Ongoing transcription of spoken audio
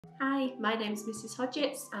Hi, my name's Mrs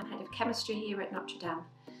Hodgetts. I'm Head of Chemistry here at Notre Dame.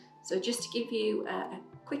 So just to give you a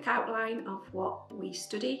quick outline of what we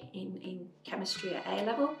study in chemistry at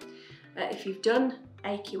A-level. If you've done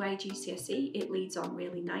AQA GCSE, it leads on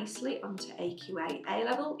really nicely onto AQA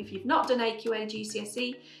A-level. If you've not done AQA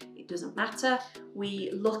GCSE, it doesn't matter. We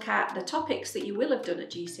look at the topics that you will have done at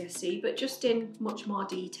GCSE, but just in much more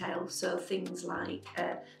detail. So things like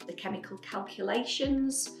the chemical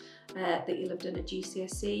calculations that you'll have done at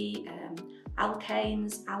GCSE,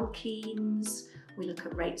 alkanes, alkenes, we look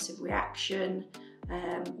at rates of reaction,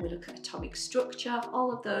 we look at atomic structure,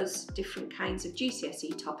 all of those different kinds of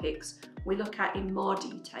GCSE topics we look at in more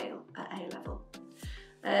detail at A-level.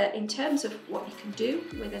 In terms of what you can do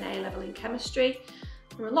with an A-level in chemistry,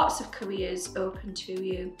 there are lots of careers open to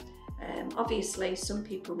you. Obviously, some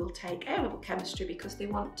people will take A-level chemistry because they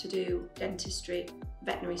want to do dentistry,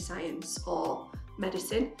 veterinary science or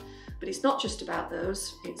medicine, but it's not just about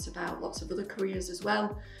those, it's about lots of other careers as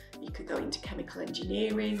well. You could go into chemical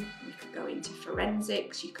engineering, you could go into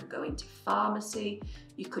forensics, you could go into pharmacy,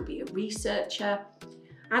 you could be a researcher,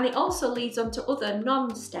 and it also leads on to other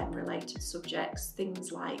non-STEM related subjects,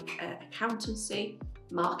 things like accountancy,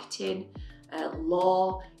 marketing,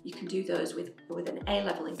 law. You can do those with an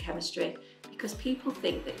A-level in chemistry because people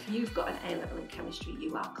think that if you've got an A-level in chemistry,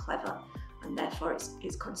 you are clever, and therefore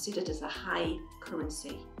it's considered as a high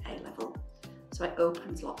currency A-level. So it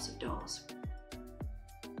opens lots of doors.